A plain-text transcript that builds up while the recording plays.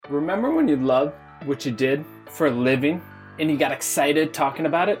Remember when you loved what you did for a living and you got excited talking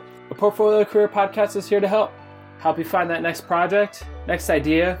about it? The Portfolio Career Podcast is here to help you find that next project, next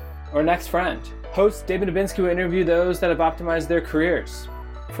idea, or next friend. Host David Dubinsky will interview those that have optimized their careers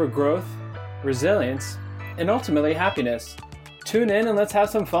for growth, resilience, and ultimately happiness. Tune in and let's have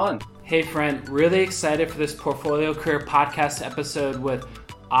some fun. Hey friend, really excited for this Portfolio Career Podcast episode with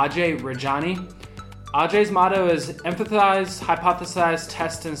Ajay Rajani. Ajay's motto is empathize, hypothesize,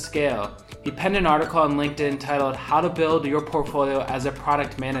 test, and scale. He penned an article on LinkedIn titled How to Build Your Portfolio as a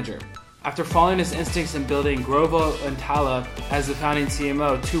Product Manager. After following his instincts in building Grovo and Tala as the founding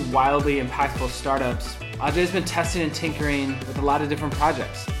CMO, two wildly impactful startups, Ajay's been testing and tinkering with a lot of different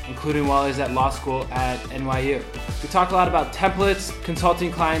projects, including while he's at law school at NYU. We talk a lot about templates,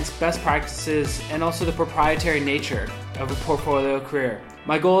 consulting clients, best practices, and also the proprietary nature of a portfolio career.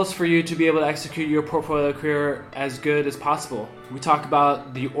 My goal is for you to be able to execute your portfolio career as good as possible. We talk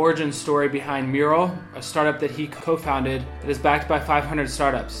about the origin story behind Mural, a startup that he co-founded that is backed by 500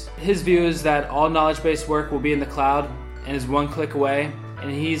 startups. His view is that all knowledge-based work will be in the cloud and is one click away,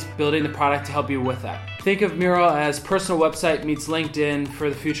 and he's building the product to help you with that. Think of Mural as personal website meets LinkedIn for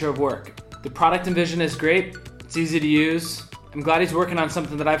the future of work. The product and vision is great, it's easy to use. I'm glad he's working on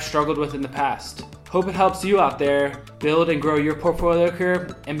something that I've struggled with in the past. Hope it helps you out there build and grow your portfolio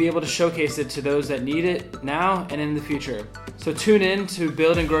career and be able to showcase it to those that need it now and in the future. So tune in to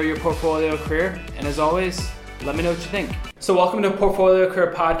build and grow your portfolio career. And as always, let me know what you think. So welcome to Portfolio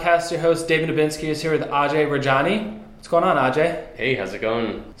Career Podcast. Your host, David Dubinsky, is here with Ajay Rajani. What's going on, Ajay? Hey, how's it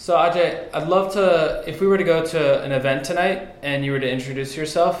going? So Ajay, I'd love to, if we were to go to an event tonight and you were to introduce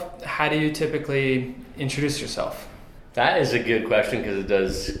yourself, how do you typically introduce yourself? That is a good question because it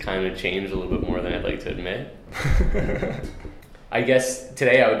does kind of change a little bit more than I'd like to admit. I guess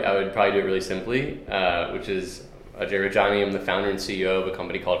today I would probably do it really simply, which is Ajay Rajani. I'm the founder and CEO of a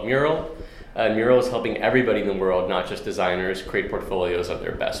company called Mural. Mural is helping everybody in the world, not just designers, create portfolios of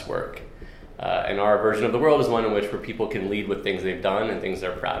their best work. And our version of the world is one in which where people can lead with things they've done and things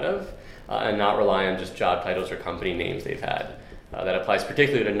they're proud of, and not rely on just job titles or company names they've had. That applies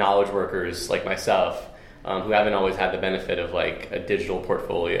particularly to knowledge workers like myself, who haven't always had the benefit of like a digital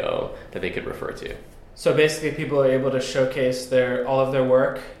portfolio that they could refer to. So basically people are able to showcase all of their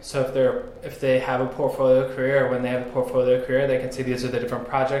work. So if they have a portfolio career, or when they have a portfolio career, they can see these are the different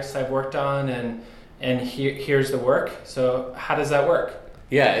projects I've worked on and here's the work. So how does that work?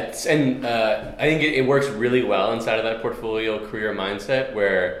 Yeah, I think it works really well inside of that portfolio career mindset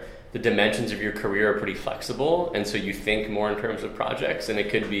where the dimensions of your career are pretty flexible, and so you think more in terms of projects, and it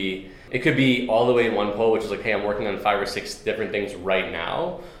could be all the way in one pole, which is like, hey, I'm working on 5 or 6 different things right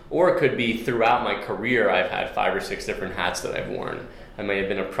now, or it could be throughout my career I've had 5 or 6 different hats that I've worn. I may have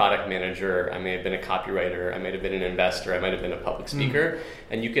been a product manager, I may have been a copywriter, I might have been an investor, I might have been a public speaker,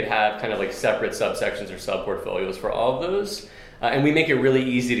 and you could have kind of like separate subsections or sub-portfolios for all of those. And we make it really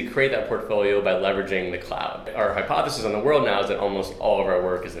easy to create that portfolio by leveraging the cloud. Our hypothesis on the world now is that almost all of our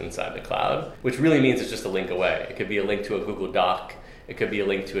work is inside the cloud, which really means it's just a link away. It could be a link to a Google Doc. It could be a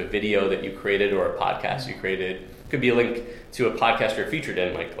link to a video that you created or a podcast you created. It could be a link to a podcast you're featured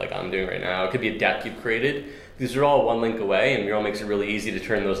in, like I'm doing right now. It could be a deck you've created. These are all one link away, and Mural makes it really easy to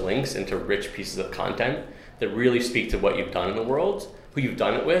turn those links into rich pieces of content that really speak to what you've done in the world, who you've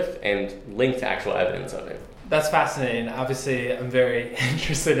done it with, and link to actual evidence of it. That's fascinating. Obviously, I'm very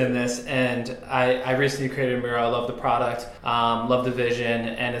interested in this, and I recently created Mural. I love the product, love the vision,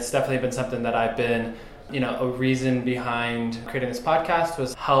 and it's definitely been something that I've been, a reason behind creating this podcast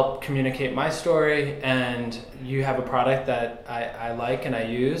was help communicate my story, and you have a product that I like and I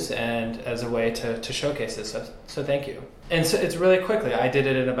use, and as a way to showcase this. So thank you. And so it's really quickly. I did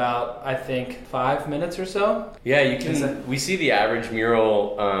it in about, I think, 5 minutes or so. Yeah, we see the average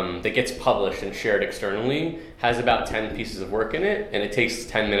mural that gets published and shared externally has about 10 pieces of work in it, and it takes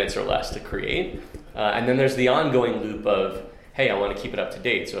 10 minutes or less to create. And then there's the ongoing loop of, hey, I want to keep it up to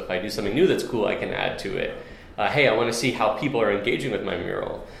date. So if I do something new that's cool, I can add to it. Hey, I want to see how people are engaging with my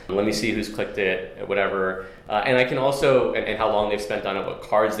mural. Let me see who's clicked it, whatever. And I can also, and how long they've spent on it, what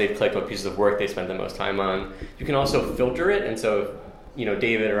cards they've clicked, what pieces of work they spent the most time on. You can also filter it. And so,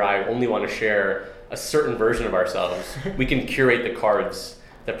 David or I only want to share a certain version of ourselves. We can curate the cards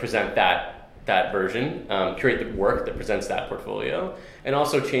that present that version, curate the work that presents that portfolio, and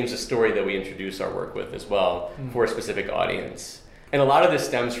also change the story that we introduce our work with as well for a specific audience. And a lot of this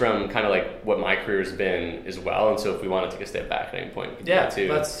stems from kind of like what my career has been as well. And so if we want to take a step back at any point, we can do that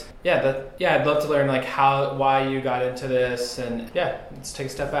too. I'd love to learn like why you got into this, and let's take a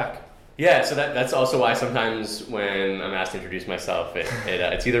step back. Yeah, so that's also why sometimes when I'm asked to introduce myself,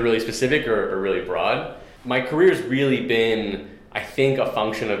 it's either really specific or really broad. My career's really been I think, a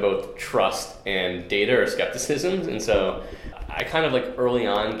function of both trust and data or skepticism. And so I kind of like early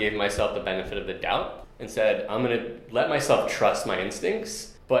on gave myself the benefit of the doubt and said, I'm going to let myself trust my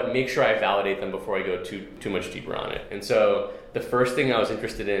instincts, but make sure I validate them before I go too much deeper on it. And so the first thing I was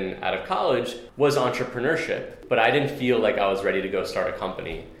interested in out of college was entrepreneurship, but I didn't feel like I was ready to go start a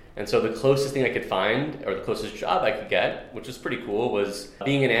company. And so the closest thing I could find, or the closest job I could get, which was pretty cool, was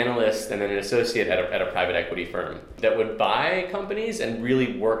being an analyst and then an associate at a private equity firm that would buy companies and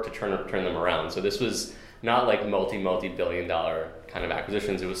really work to turn them around. So this was not like multi-billion dollar kind of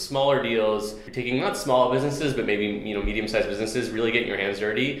acquisitions. It was smaller deals. You're taking not small businesses, but maybe medium-sized businesses, really getting your hands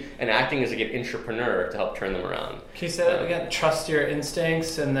dirty and acting as like an entrepreneur to help turn them around. Can you say that again? Trust your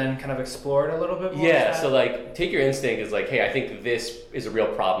instincts and then kind of explore it a little bit more? Yeah, so like take your instinct is like, hey, I think this is a real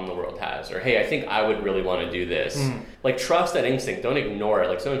problem the world has, or hey, I think I would really want to do this. Like trust that instinct, don't ignore it.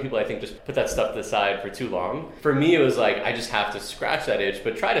 Like so many people I think just put that stuff to the side for too long. For me, it was like, I just have to scratch that itch,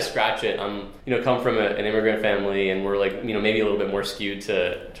 but try to scratch it. Come from an immigrant family and we're like, maybe a little bit more skewed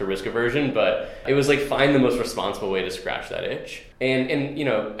to risk aversion, but it was like find the most responsible way to scratch that itch. And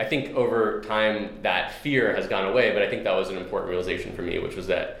I think over time that fear has gone away, but I think that was an important realization for me, which was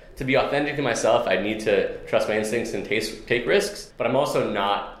that to be authentic to myself, I need to trust my instincts and take risks, but I'm also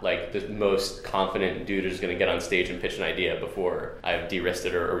not like the most confident dude who's going to get on stage and pitch an idea before I've de-risked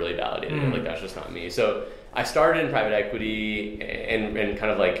it or really validated it. Like that's just not me. So I started in private equity and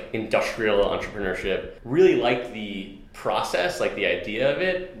kind of like industrial entrepreneurship, really liked the process, like the idea of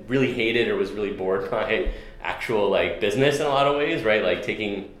it, really hated or was really bored by actual like business in a lot of ways, right? Like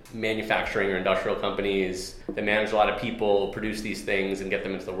taking manufacturing or industrial companies that manage a lot of people, produce these things and get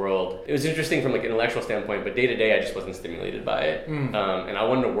them into the world. It was interesting from like an intellectual standpoint, but day to day I just wasn't stimulated by it. And I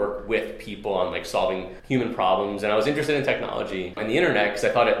wanted to work with people on like solving human problems, and I was interested in technology and the internet because I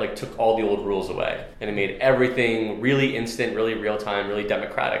thought it like took all the old rules away and it made everything really instant, really real time, really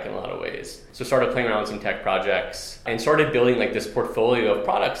democratic in a lot of ways. So started playing around with some tech projects and started building like this portfolio of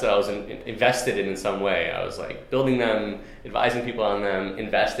products that I was invested in some way. I was like building them, advising people on them,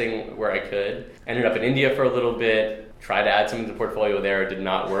 investing where I could. Ended up in India for a little bit, tried to add some to the portfolio there, it did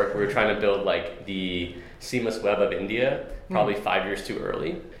not work. We were trying to build like the seamless web of India, probably 5 years too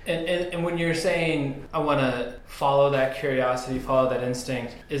early. And when you're saying, I want to follow that curiosity, follow that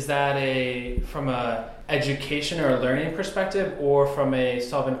instinct, is that from a education or a learning perspective, or from a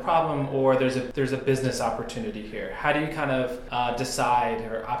solving problem, or there's a business opportunity here? How do you kind of decide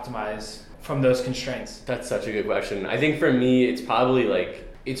or optimize from those constraints? That's such a good question. I think for me, it's probably like,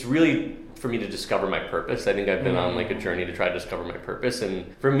 it's really for me to discover my purpose. I think I've been on like a journey to try to discover my purpose,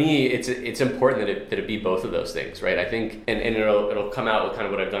 and for me, it's important that it be both of those things, right? I think, and it'll come out with kind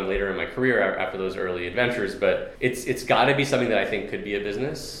of what I've done later in my career after those early adventures, but it's got to be something that I think could be a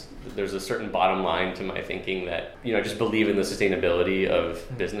business. There's a certain bottom line to my thinking that, just believe in the sustainability of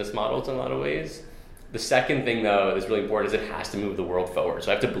business models in a lot of ways. The second thing, though, that's really important is it has to move the world forward.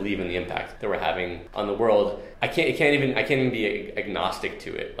 So I have to believe in the impact that we're having on the world. I can't even be agnostic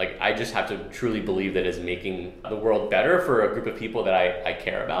to it. Like, I just have to truly believe that it's making the world better for a group of people that I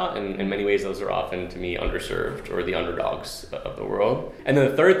care about. And in many ways, those are often, to me, underserved or the underdogs of the world. And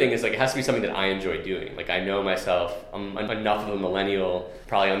then the third thing is, like, it has to be something that I enjoy doing. Like, I know myself, I'm enough of a millennial,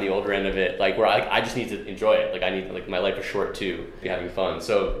 probably on the older end of it, like, where I just need to enjoy it. Like, I need, like, my life is short, too, be having fun.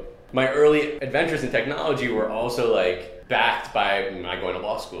 So my early adventures in technology were also like backed by my going to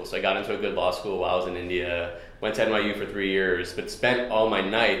law school. So I got into a good law school while I was in India, went to NYU for 3 years, but spent all my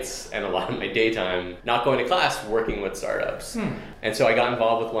nights and a lot of my daytime not going to class, working with startups. And so I got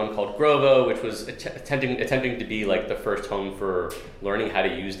involved with one called Grovo, which was attempting to be like the first home for learning how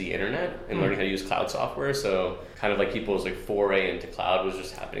to use the internet and learning how to use cloud software. So kind of like people's like foray into cloud was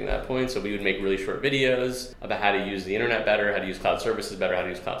just happening at that point. So we would make really short videos about how to use the internet better, how to use cloud services better, how to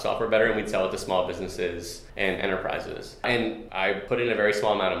use cloud software better, and we'd sell it to small businesses and enterprises. And I put in a very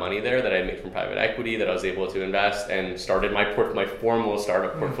small amount of money there that I made from private equity that I was able to invest and started my formal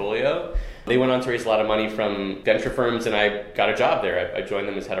startup portfolio. They went on to raise a lot of money from venture firms, and I got a job there. I joined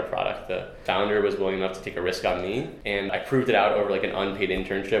them as head of product. The founder was willing enough to take a risk on me, and I proved it out over like an unpaid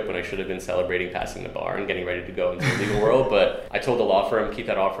internship when I should have been celebrating passing the bar and getting ready to go into the legal world. But I told the law firm, keep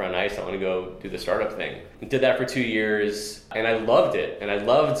that offer on ice. I want to go do the startup thing. And did that for 2 years, and I loved it. And I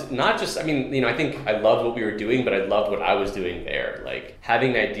loved not just, I think I loved what we were doing, but I loved what I was doing there. Like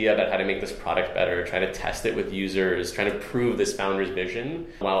having an idea about how to make this product better, trying to test it with users, trying to prove this founder's vision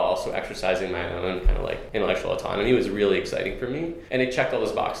while also exercising my own kind of like intellectual autonomy was really exciting for me. And it checked all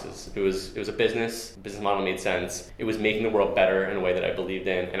those boxes. It was a business model made sense. It was making the world better in a way that I believed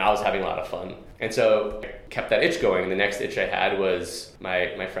in, and I was having a lot of fun. And so kept that itch going. The next itch I had was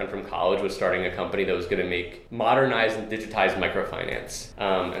my friend from college was starting a company that was going to make modernized and digitized microfinance.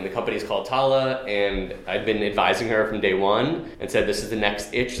 And the company is called Tala, and I'd been advising her from day one and said, this is the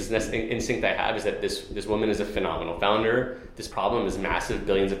next itch, this next instinct I have is that this woman is a phenomenal founder. This problem is massive.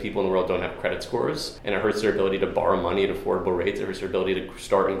 Billions of people in the world don't have credit scores, and it hurts their ability to borrow money at affordable rates. It hurts their ability to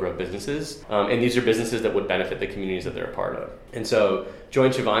start and grow businesses. And these are businesses that would benefit the communities that they're a part of. And so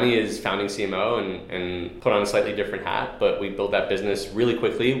joined Shivani as founding CMO and put on a slightly different hat, but we built that business really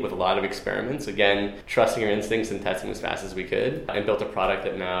quickly with a lot of experiments. Again, trusting our instincts and testing as fast as we could, and built a product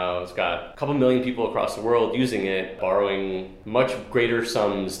that now has got a couple million people across the world using it, borrowing much greater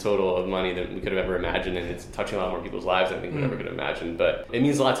sums total of money than we could have ever imagined, and it's touching a lot more people's lives than I think we ever could have imagined. But it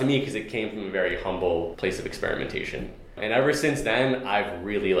means a lot to me because it came from a very humble place of experimentation. And ever since then, I've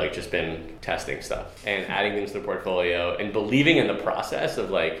really just been testing stuff and adding things to the portfolio and believing in the process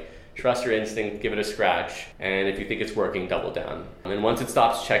of trust your instinct, give it a scratch, and if you think it's working, double down. And once it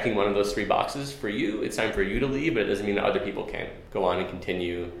stops checking one of those 3 boxes for you, it's time for you to leave, but it doesn't mean that other people can't go on and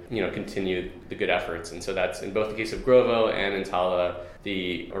continue the good efforts. And so that's in both the case of Grovo and in Tala.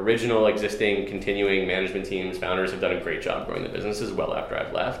 The original, existing, continuing management teams, founders have done a great job growing the businesses well after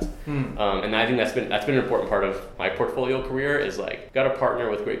I've left. And I think that's been an important part of my portfolio career is got to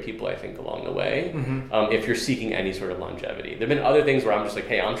partner with great people, I think, along the way, if you're seeking any sort of longevity. There have been other things where I'm just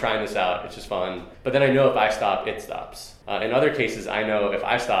hey, I'm trying this out, it's just fun. But then I know if I stop, it stops. In other cases, I know if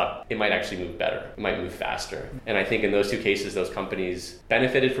I stop, it might actually move better. It might move faster. And I think in those 2 cases, those companies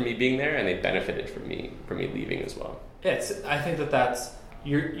benefited from me being there, and they benefited from me leaving as well. I think that's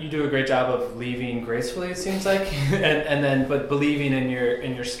you do a great job of leaving gracefully, it seems like, and then but believing in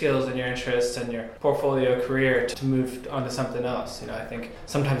your skills and your interests and your portfolio career to move on to something else. I think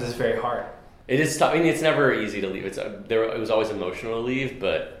sometimes it's very hard. It is tough. I mean, it's never easy to leave. It was always emotional to leave,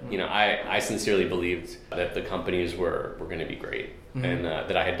 but I sincerely believed that the companies were going to be great, and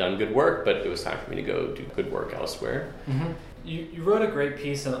that I had done good work, but it was time for me to go do good work elsewhere. You wrote a great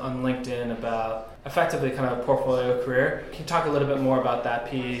piece on LinkedIn about effectively kind of a portfolio career. Can you talk a little bit more about that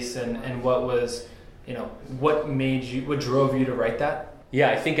piece and what was, what drove you to write that?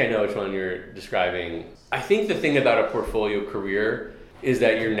 Yeah, I think I know which one you're describing. I think the thing about a portfolio career is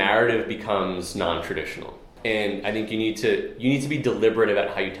that your narrative becomes non-traditional. And I think you need to be deliberate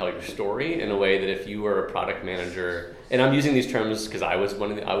about how you tell your story in a way that if you were a product manager, and I'm using these terms because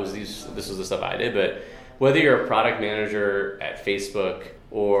this was the stuff I did, but whether you're a product manager at Facebook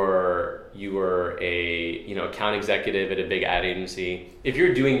or you were a account executive at a big ad agency, if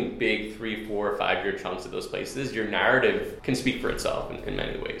you're doing big 3, 4, 5-year chunks at those places, your narrative can speak for itself in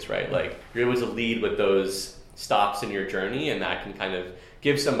many ways, right? You're able to lead with those stops in your journey, and that can kind of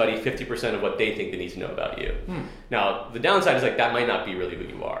give somebody 50% of what they think they need to know about you. Now, the downside is that might not be really who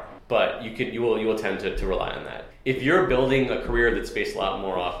you are, but you will tend to rely on that. If you're building a career that's based a lot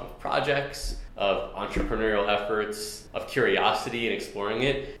more off of projects, of entrepreneurial efforts, of curiosity and exploring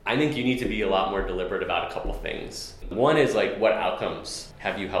it, I think you need to be a lot more deliberate about a couple things. One is what outcomes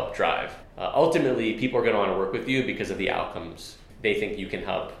have you helped drive? Ultimately, people are going to want to work with you because of the outcomes they think you can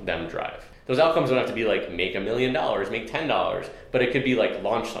help them drive. Those outcomes don't have to be make $1 million, make $10, but it could be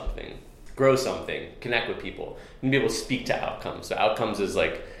launch something, grow something, connect with people, and be able to speak to outcomes. So outcomes is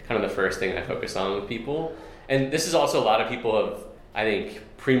kind of the first thing I focus on with people. And this is also a lot of people have, I think,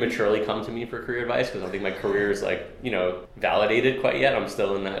 prematurely come to me for career advice because I don't think my career is validated quite yet. I'm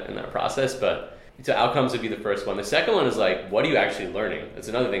still in that process, but so outcomes would be the first one. The second one is what are you actually learning? That's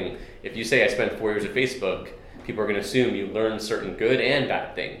another thing. If you say I spent 4 years at Facebook, people are going to assume you learn certain good and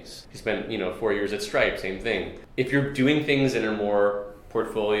bad things. If you spent 4 years at Stripe, same thing. If you're doing things in a more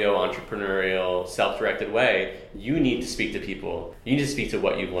portfolio, entrepreneurial, self-directed way, you need to speak to people. You need to speak to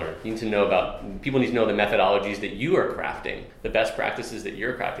what you've learned. You need to know people need to know the methodologies that you are crafting, the best practices that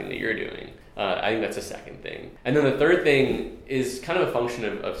you're crafting, that you're doing. I think that's the second thing. And then the third thing is kind of a function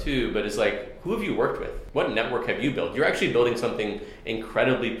of 2, but it's who have you worked with? What network have you built? You're actually building something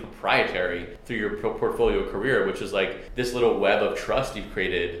incredibly proprietary through your portfolio career, which is this little web of trust you've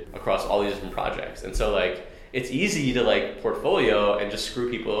created across all these different projects. And so it's easy to portfolio and just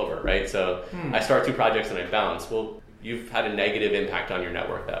screw people over, right? So I start 2 projects and I bounce. Well, you've had a negative impact on your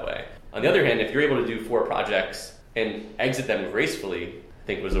network that way. On the other hand, if you're able to do 4 projects and exit them gracefully, I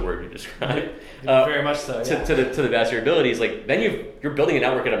think was the word you described. Very much so. Yeah. To the best of your abilities, then you're building a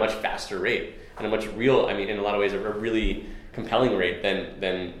network at a much faster rate and a much in a lot of ways, a really compelling rate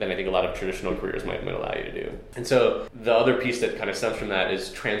than I think a lot of traditional careers might allow you to do. And so the other piece that kind of stems from that is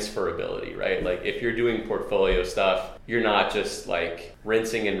transferability, right? If you're doing portfolio stuff, you're not just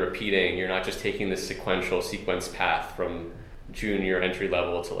rinsing and repeating. You're not just taking this sequence path from junior entry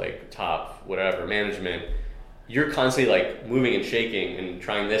level to like top whatever management, you're constantly like moving and shaking and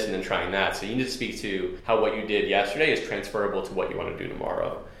trying this and then trying that. So you need to speak to how what you did yesterday is transferable to what you want to do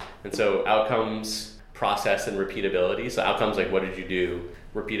tomorrow. And so outcomes, process, and repeatability. So outcomes, like what did you do?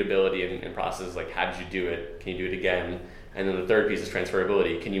 Repeatability and process, like how did you do it? Can you do it again? And then the third piece is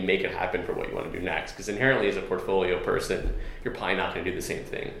transferability. Can you make it happen for what you want to do next? Because inherently as a portfolio person, you're probably not going to do the same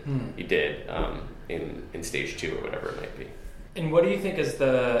thing you did in stage 2 or whatever it might be. And what do you think is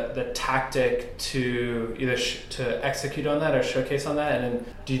the tactic to either to execute on that or showcase on that? And then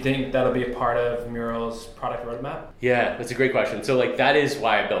do you think that'll be a part of Mural's product roadmap? Yeah, that's a great question. So like that is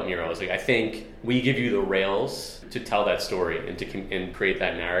why I built Mural. Like I think we give you the rails to tell that story and create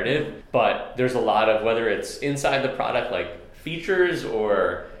that narrative. But there's a lot of, whether it's inside the product like features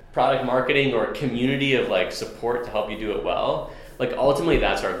or product marketing or community of like support to help you do it well. Like ultimately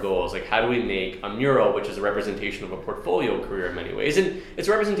that's our goal, is like how do we make a Mural, which is a representation of a portfolio career in many ways. And it's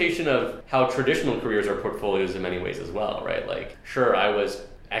a representation of how traditional careers are portfolios in many ways as well, right? Like sure, I was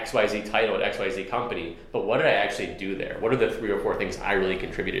XYZ title at XYZ company, but what did I actually do there? What are the 3 or 4 things I really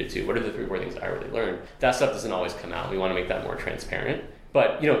contributed to? What are the 3 or 4 things I really learned? That stuff doesn't always come out. We want to make that more transparent.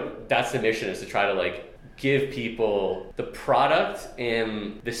 But that's the mission, is to try to like give people the product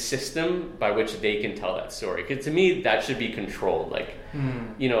and the system by which they can tell that story. Because to me, that should be controlled. Like,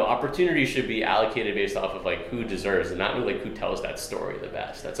 opportunity should be allocated based off of like who deserves and not really like who tells that story the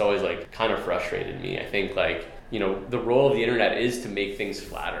best. That's always like kind of frustrated me. I think like, the role of the internet is to make things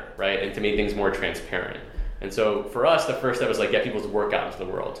flatter, right? And to make things more transparent. And so for us, the first step was like get people's work out into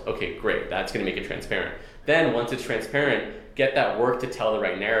the world. Okay, great. That's going to make it transparent. Then once it's transparent, get that work to tell the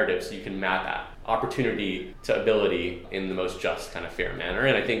right narrative so you can map out opportunity to ability in the most just kind of fair manner.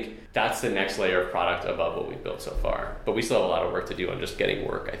 And I think that's the next layer of product above what we've built so far. But we still have a lot of work to do on just getting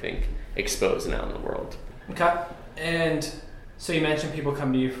work, I think, exposed and out in the world. Okay. And so you mentioned people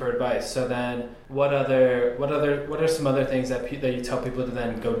come to you for advice. So then what are some other things that you tell people to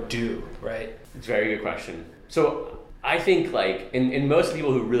then go do, right? It's a very good question. So I think like, and most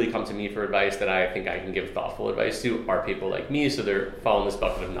people who really come to me for advice that I think I can give thoughtful advice to are people like me. So they're following this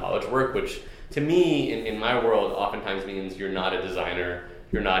bucket of knowledge work, which to me, in my world, oftentimes means you're not a designer,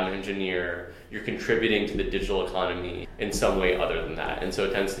 you're not an engineer, you're contributing to the digital economy in some way other than that. And so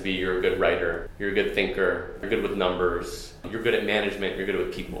it tends to be you're a good writer, you're a good thinker, you're good with numbers, you're good at management, you're good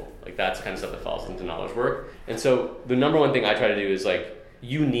with people. Like that's the kind of stuff that falls into knowledge work. And so the number one thing I try to do is like,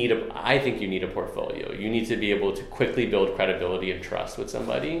 I think you need a portfolio. You need to be able to quickly build credibility and trust with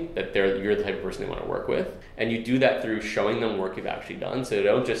somebody that you're the type of person they want to work with. And you do that through showing them work you've actually done. So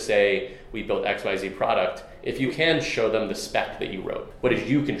don't just say, we built XYZ product. If you can, show them the spec that you wrote. What did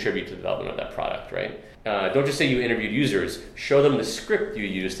you contribute to the development of that product, right? Don't just say you interviewed users. Show them the script you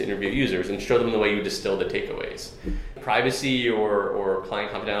used to interview users and show them the way you distilled the takeaways. Privacy or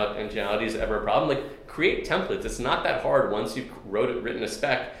client confidentiality is ever a problem. Like, create templates. It's not that hard once you've written a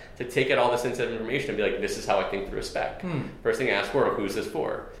spec to take out all this sensitive information and be like, this is how I think through a spec. First thing I ask for, who's this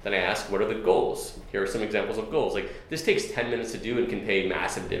for? Then I ask, what are the goals? Here are some examples of goals. Like, this takes 10 minutes to do and can pay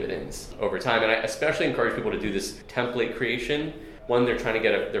massive dividends over time. And I especially encourage people to do this template creation when they're trying to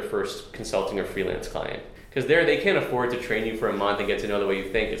get their first consulting or freelance client. Because they can't afford to train you for a month and get to know the way you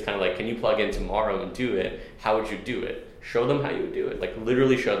think. It's kind of like, can you plug in tomorrow and do it? How would you do it? Show them how you would do it. Like,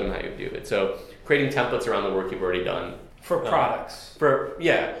 literally show them how you do it. So creating templates around the work you've already done. For products.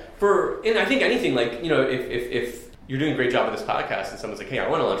 And I think anything, like, if you're doing a great job with this podcast and someone's like, hey, I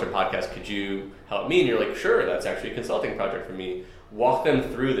want to launch a podcast, could you help me? And you're like, sure, that's actually a consulting project for me. Walk them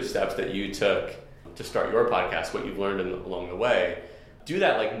through the steps that you took to start your podcast, what you've learned along the way. Do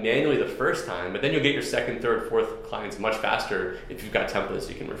that like manually the first time, but then you'll get your second, third, fourth clients much faster if you've got templates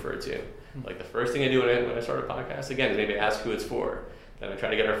you can refer to. Like the first thing I do when I start a podcast, again, is maybe ask who it's for. Then I try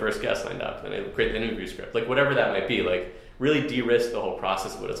to get our first guest lined up. Then I create the interview script. Like whatever that might be, like really de-risk the whole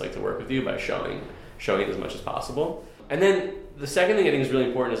process of what it's like to work with you by showing as much as possible. And then the second thing I think is really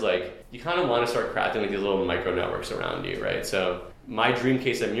important is like, you kind of want to start crafting like these little micro networks around you, right? So my dream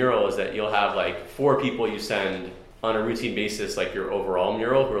case at Mural is that you'll have like 4 people you send on a routine basis, like your overall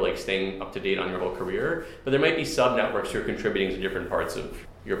Mural, who are like staying up to date on your whole career. But there might be sub-networks who are contributing to different parts of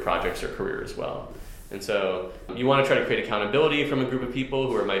your projects or career as well. And so you want to try to create accountability from a group of people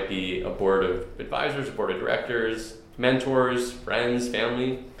who might be a board of advisors, a board of directors, mentors, friends,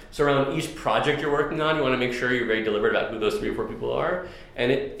 family. So around each project you're working on, you want to make sure you're very deliberate about who those 3 or 4 people are. And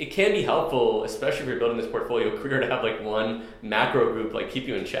it can be helpful, especially if you're building this portfolio career, to have like one macro group like keep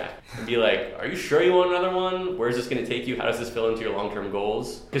you in check and be like, are you sure you want another one? Where's this going to take you? How does this fill into your long-term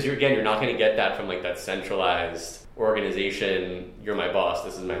goals? Because you're not going to get that from like that centralized organization. You're my boss,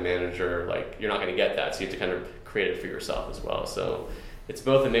 this is my manager. Like, you're not going to get that. So you have to kind of create it for yourself as well. So it's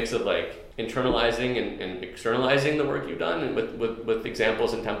both a mix of like internalizing and externalizing the work you've done and with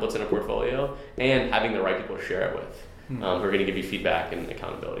examples and templates in a portfolio, and having the right people to share it with, who are going to give you feedback and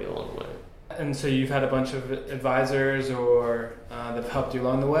accountability along the way. And so you've had a bunch of advisors or that have helped you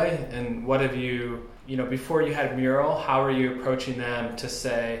along the way. And what have you, before you had Mural, how are you approaching them to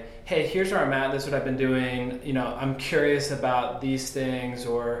say, hey, here's where I'm at, this is what I've been doing, I'm curious about these things,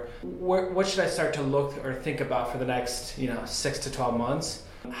 or what should I start to look or think about for the next, 6 to 12 months?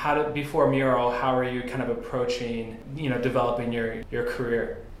 Before Mural, how are you kind of approaching, developing your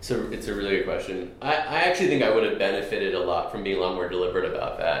career? So it's a really good question. I actually think I would have benefited a lot from being a lot more deliberate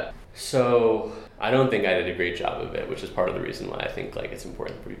about that. So I don't think I did a great job of it, which is part of the reason why I think like it's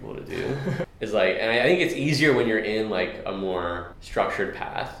important for people to do. Is like, and I think it's easier when you're in like a more structured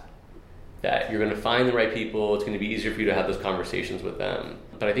path, that you're going to find the right people. It's going to be easier for you to have those conversations with them.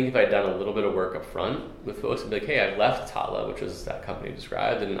 But I think if I'd done a little bit of work up front with folks, I'd be like, hey, I've left Tala, which is that company you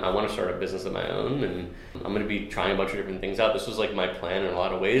described, and I want to start a business of my own, and I'm going to be trying a bunch of different things out. This was like my plan in a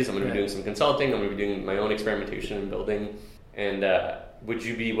lot of ways. I'm going to be doing some consulting. I'm going to be doing my own experimentation and building. And would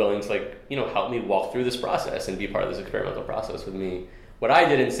you be willing to like, help me walk through this process and be part of this experimental process with me? What I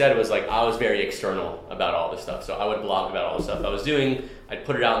did instead was like, I was very external about all this stuff. So I would blog about all the stuff I was doing. I'd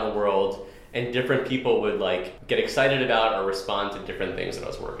put it out in the world, and different people would like get excited about or respond to different things that I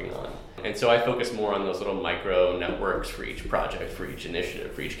was working on. And so I focused more on those little micro networks for each project, for each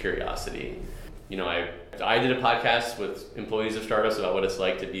initiative, for each curiosity. I did a podcast with employees of startups about what it's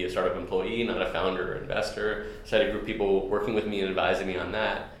like to be a startup employee, not a founder or investor. So I had a group of people working with me and advising me on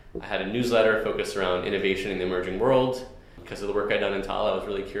that. I had a newsletter focused around innovation in the emerging world. Because of the work I'd done in Tala, I was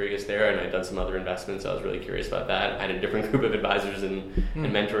really curious there, and I'd done some other investments, so I was really curious about that. I had a different group of advisors and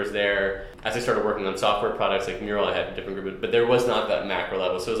mentors there. As I started working on software products like Mural, I had a different group, but there was not that macro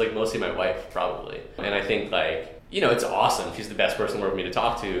level, so it was like mostly my wife, probably. And I think it's awesome. She's the best person for me to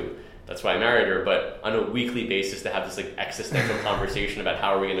talk to. That's why I married her, but on a weekly basis to have this like existential conversation about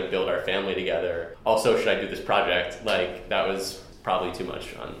how are we going to build our family together. Also, should I do this project? Like, that was probably too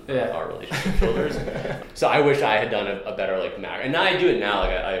much on our relationship shoulders. So I wish I had done a better like macro. And now I do it now.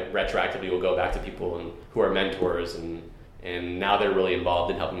 Like I retroactively will go back to people who are mentors and now they're really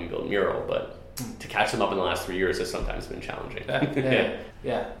involved in helping me build Mural. But to catch them up in the last 3 years has sometimes been challenging.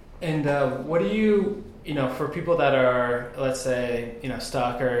 Yeah. And what do you, for people that are, let's say,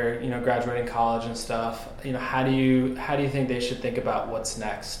 stuck or, graduating college and stuff, how do you think they should think about what's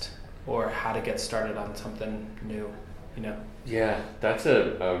next or how to get started on something new, Yeah, that's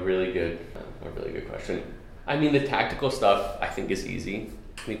a really good question. I mean, the tactical stuff I think is easy.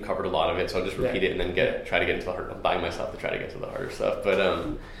 We've covered a lot of it, so I'll just repeat it and then try to get into the hard. I'm buying myself to try to get to the harder stuff. But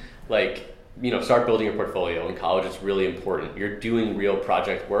start building your portfolio. In college, it's really important. You're doing real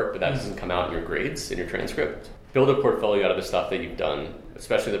project work, but that doesn't come out in your grades, in your transcript. Build a portfolio out of the stuff that you've done,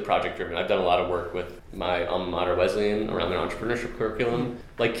 especially the project-driven. I've done a lot of work with my alma mater, Wesleyan, around their entrepreneurship curriculum.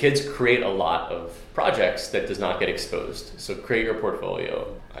 Like, kids create a lot of projects that does not get exposed. So create your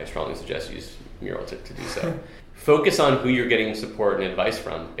portfolio. I strongly suggest use Mural to do so. Focus on who you're getting support and advice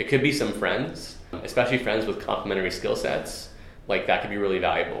from. It could be some friends, especially friends with complementary skill sets. Like, that could be really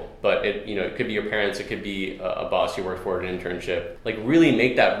valuable. But it could be your parents, it could be a boss you work for at an internship. Like, really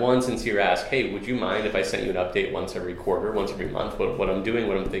make that one sincere ask, hey, would you mind if I sent you an update once every quarter, once every month, what I'm doing,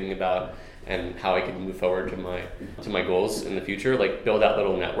 what I'm thinking about, and how I can move forward to my goals in the future? Like, build that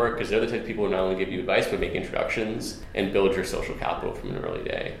little network, because they're the type of people who not only give you advice, but make introductions and build your social capital from an early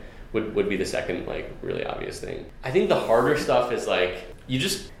day. Would be the second, really obvious thing. I think the harder stuff is, you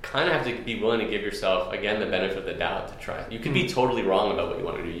just kind of have to be willing to give yourself, again, the benefit of the doubt to try. You could be totally wrong about what you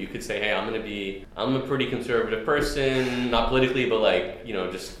want to do. You could say, hey, I'm a pretty conservative person, not politically, but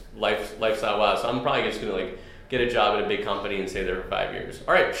just lifestyle-wise. So I'm probably just going to get a job at a big company and stay there for 5 years.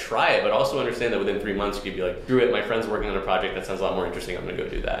 All right, try it, but also understand that within 3 months you could be like, screw it, my friend's working on a project that sounds a lot more interesting, I'm going to go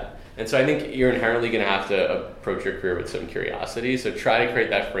do that. And so I think you're inherently going to have to approach your career with some curiosity. So try to create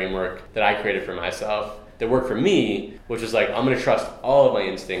that framework that I created for myself that worked for me, which is I'm going to trust all of my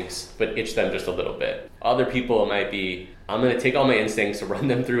instincts, but itch them just a little bit. Other people, it might be, I'm going to take all my instincts, run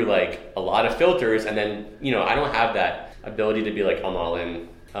them through a lot of filters, and then, I don't have that ability to be I'm all in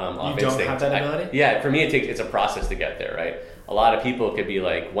off instinct. You don't have that ability? For me, it's a process to get there, right? A lot of people could be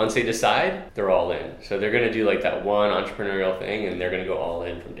once they decide, they're all in. So they're going to do that one entrepreneurial thing, and they're going to go all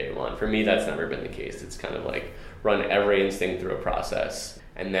in from day one. For me, that's never been the case. It's kind of run every instinct through a process,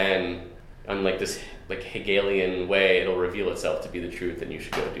 and then on this Hegelian way, it'll reveal itself to be the truth, and you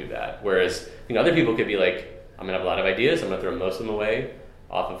should go do that. Whereas other people could be I'm going to have a lot of ideas, I'm going to throw most of them away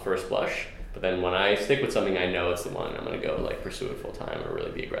off of first blush, But then when I stick with something, I know it's the one. I'm going to go like pursue it full time or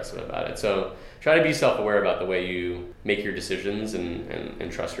really be aggressive about it. So try to be self-aware about the way you make your decisions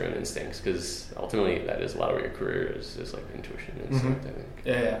and trust your own instincts, because ultimately that is a lot of what your career is like intuition and instinct, I think.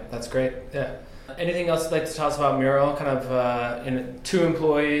 Yeah, that's great. Yeah. Anything else you'd like to tell us about Mural? Kind of in 2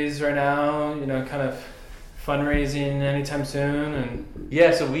 employees right now, kind of fundraising anytime soon? And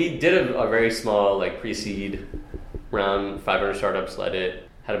yeah, so we did a very small like pre-seed round. 500 startups led it.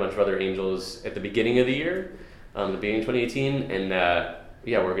 Had a bunch of other angels at the beginning of the year, the beginning of 2018, and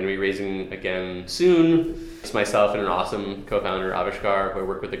we're going to be raising again soon. It's myself and an awesome co-founder, Avishkar, who I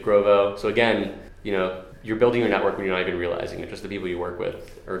work with at Grovo. So again, you're building your network when you're not even realizing it. Just the people you work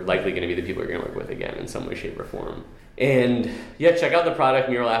with are likely going to be the people you're going to work with again in some way, shape, or form. And yeah, check out the product,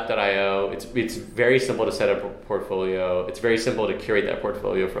 muralapp.io. It's very simple to set up a portfolio. It's very simple to curate that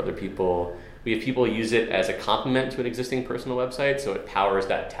portfolio for other people. We have people use it as a complement to an existing personal website, so it powers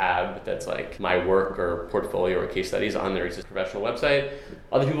that tab that's like my work or portfolio or case studies on their existing professional website.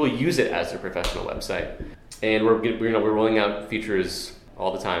 Other people use it as their professional website. And we're rolling out features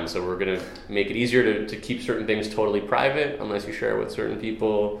all the time, so we're going to make it easier to keep certain things totally private unless you share with certain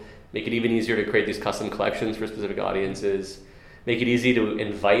people. Make it even easier to create these custom collections for specific audiences. Make it easy to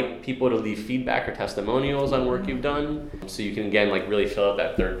invite people to leave feedback or testimonials on work you've done. So you can, again, like really fill out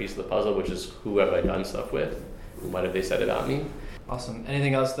that third piece of the puzzle, which is who have I done stuff with? And what have they said about me? Awesome.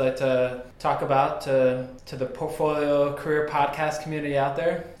 Anything else that talk about to the Portfolio Career Podcast community out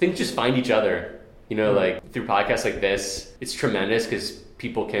there? I think just find each other. Like through podcasts like this, it's tremendous because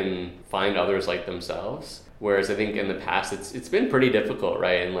people can find others like themselves. Whereas I think in the past, it's been pretty difficult,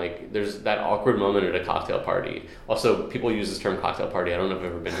 right? And like there's that awkward moment at a cocktail party. Also, people use this term cocktail party. I don't know if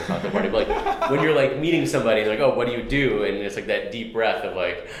I've ever been to a cocktail party, but like when you're like meeting somebody, they're like, oh, what do you do? And it's like that deep breath of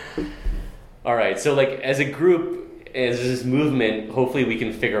like, all right. So like as a group, as this movement, hopefully we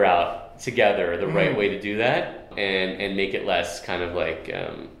can figure out together the right way to do that and make it less kind of like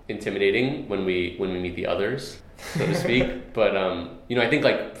intimidating when we meet the others, so to speak. But I think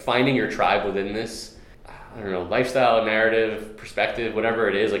like finding your tribe within this, I don't know, lifestyle, narrative, perspective, whatever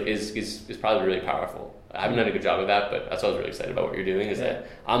it is, like is probably really powerful. I haven't done a good job of that, but that's why I was really excited about what you're doing, is that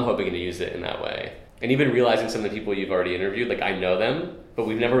I'm hoping to use it in that way. And even realizing some of the people you've already interviewed, like I know them, but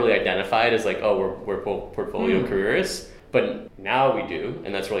we've never really identified as like, oh, we're portfolio careerists. But now we do,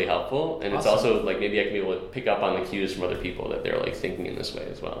 and that's really helpful. And It's also like maybe I can be able to pick up on the cues from other people that they're like thinking in this way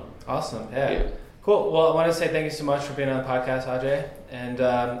as well. Awesome, yeah. Cool. Well, I want to say thank you so much for being on the podcast, Ajay. And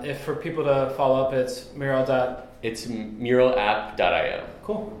if for people to follow up, it's It's muralapp.io.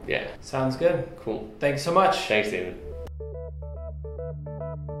 Cool. Yeah. Sounds good. Cool. Thanks so much. Thanks, David.